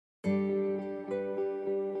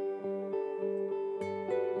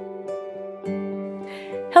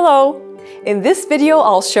Hello! In this video,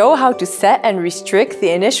 I'll show how to set and restrict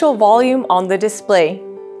the initial volume on the display.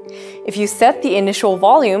 If you set the initial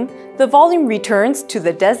volume, the volume returns to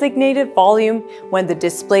the designated volume when the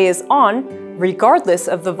display is on, regardless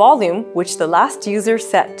of the volume which the last user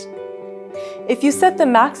set. If you set the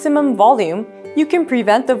maximum volume, you can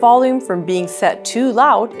prevent the volume from being set too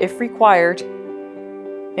loud if required.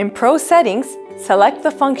 In Pro Settings, select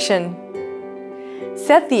the function.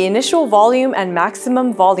 Set the initial volume and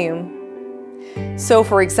maximum volume. So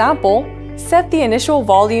for example, set the initial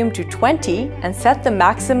volume to 20 and set the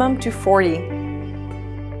maximum to 40.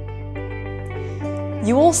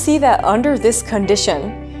 You will see that under this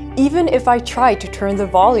condition, even if I try to turn the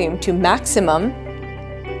volume to maximum,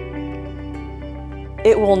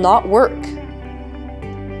 it will not work.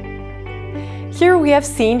 Here we have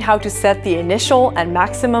seen how to set the initial and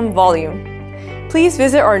maximum volume. Please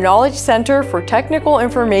visit our Knowledge Center for technical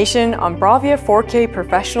information on BRAVIA 4K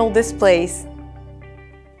professional displays.